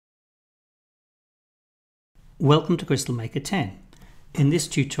Welcome to CrystalMaker 10. In this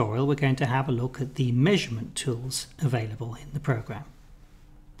tutorial we're going to have a look at the measurement tools available in the program.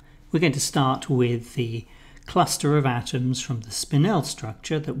 We're going to start with the cluster of atoms from the spinel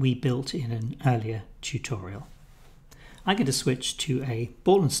structure that we built in an earlier tutorial. I'm going to switch to a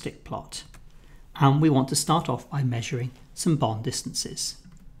ball and stick plot, and we want to start off by measuring some bond distances.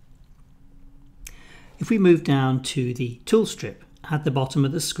 If we move down to the tool strip at the bottom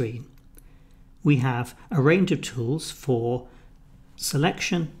of the screen, we have a range of tools for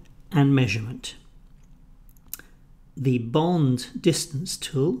selection and measurement. The bond distance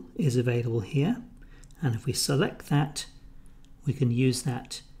tool is available here, and if we select that, we can use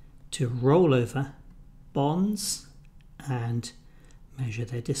that to roll over bonds and measure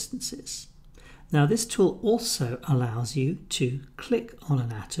their distances. Now this tool also allows you to click on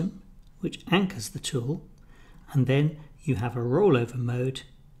an atom which anchors the tool, and then you have a rollover mode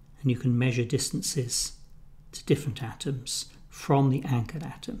and you can measure distances to different atoms from the anchored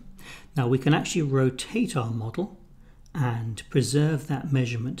atom. Now we can actually rotate our model and preserve that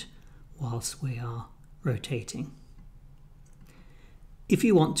measurement whilst we are rotating. If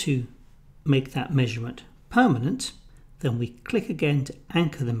you want to make that measurement permanent, then we click again to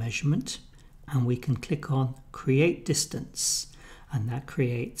anchor the measurement, and we can click on Create Distance, and that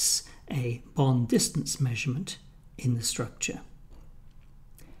creates a bond distance measurement in the structure.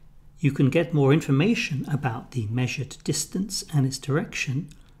 You can get more information about the measured distance and its direction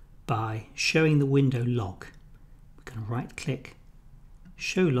by showing the window log. We can right click,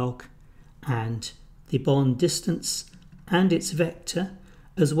 show log, and the bond distance and its vector,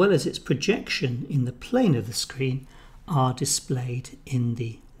 as well as its projection in the plane of the screen, are displayed in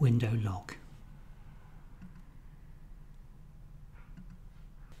the window log.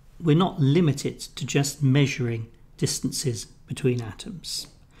 We're not limited to just measuring distances between atoms.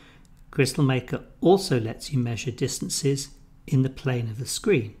 CrystalMaker also lets you measure distances in the plane of the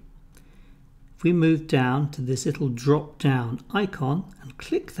screen. If we move down to this little drop down icon and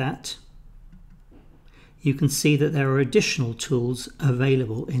click that, you can see that there are additional tools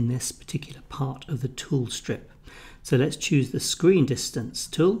available in this particular part of the tool strip. So let's choose the screen distance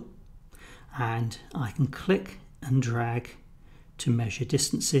tool, and I can click and drag to measure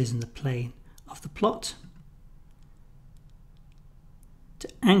distances in the plane of the plot. To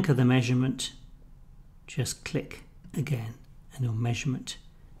anchor the measurement, just click again and your measurement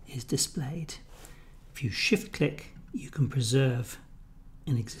is displayed. If you shift click, you can preserve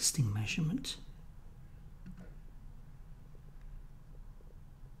an existing measurement.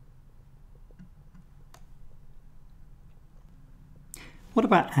 What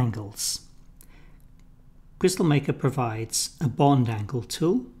about angles? CrystalMaker provides a bond angle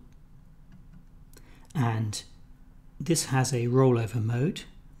tool, and this has a rollover mode.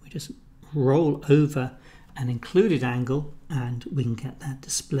 We just roll over an included angle and we can get that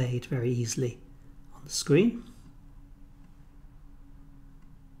displayed very easily on the screen.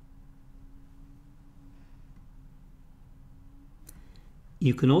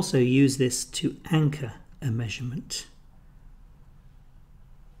 You can also use this to anchor a measurement.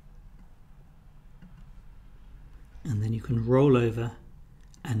 And then you can roll over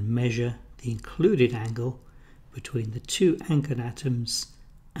and measure the included angle between the two anchored atoms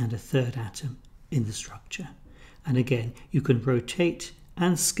and a third atom in the structure. And again, you can rotate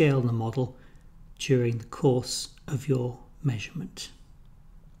and scale the model during the course of your measurement.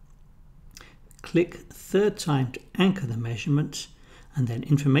 Click a third time to anchor the measurement, and then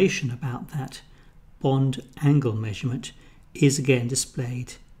information about that bond angle measurement is again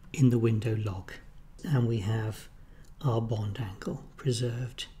displayed in the window log. And we have our bond angle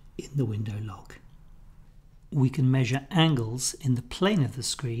preserved in the window log. We can measure angles in the plane of the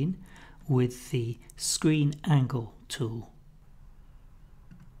screen with the Screen Angle tool.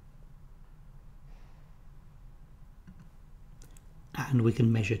 And we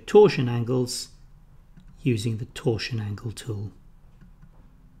can measure torsion angles using the Torsion Angle tool.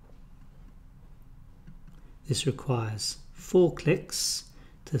 This requires 4 clicks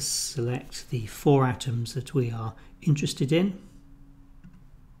to select the 4 atoms that we are interested in.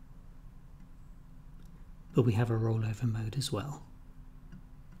 But we have a rollover mode as well.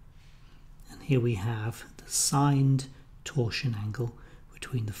 And here we have the signed torsion angle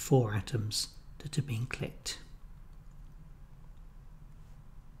between the 4 atoms that are being clicked.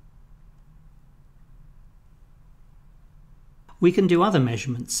 We can do other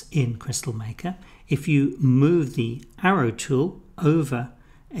measurements in CrystalMaker. If you move the arrow tool over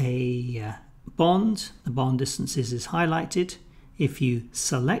a bond, the bond distances is highlighted. If you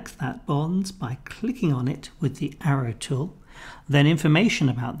select that bond by clicking on it with the arrow tool, then information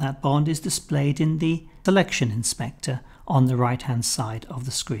about that bond is displayed in the Selection Inspector on the right hand side of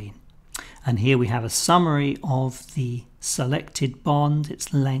the screen. And here we have a summary of the selected bond,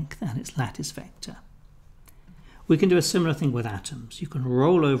 its length and its lattice vector. We can do a similar thing with atoms. You can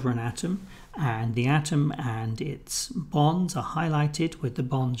roll over an atom and the atom and its bonds are highlighted with the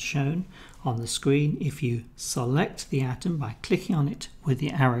bonds shown on the screen. If you select the atom by clicking on it with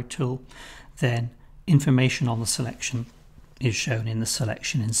the arrow tool, then information on the selection is shown in the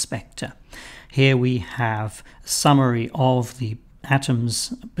Selection Inspector. Here we have a summary of the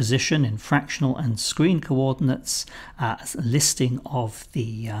atom's position in fractional and screen coordinates, a listing of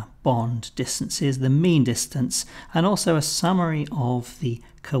the bond distances, the mean distance, and also a summary of the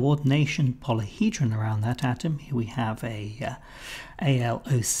coordination polyhedron around that atom. Here we have a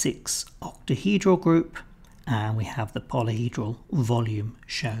AL06 octahedral group, and we have the polyhedral volume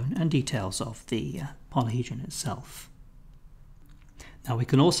shown and details of the polyhedron itself. Now we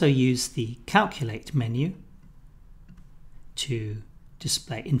can also use the Calculate menu to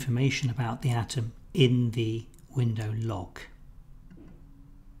display information about the atom in the window log.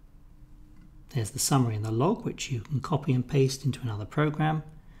 There's the summary in the log, which you can copy and paste into another program.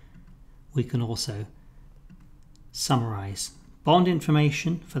 We can also summarize bond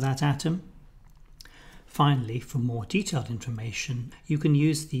information for that atom. Finally, for more detailed information, you can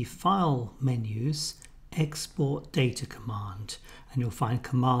use the File menu's Export Data command, and you'll find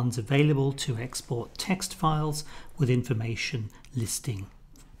commands available to export text files with information listing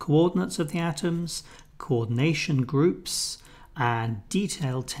coordinates of the atoms, coordination groups, and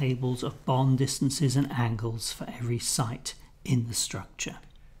detailed tables of bond distances and angles for every site in the structure.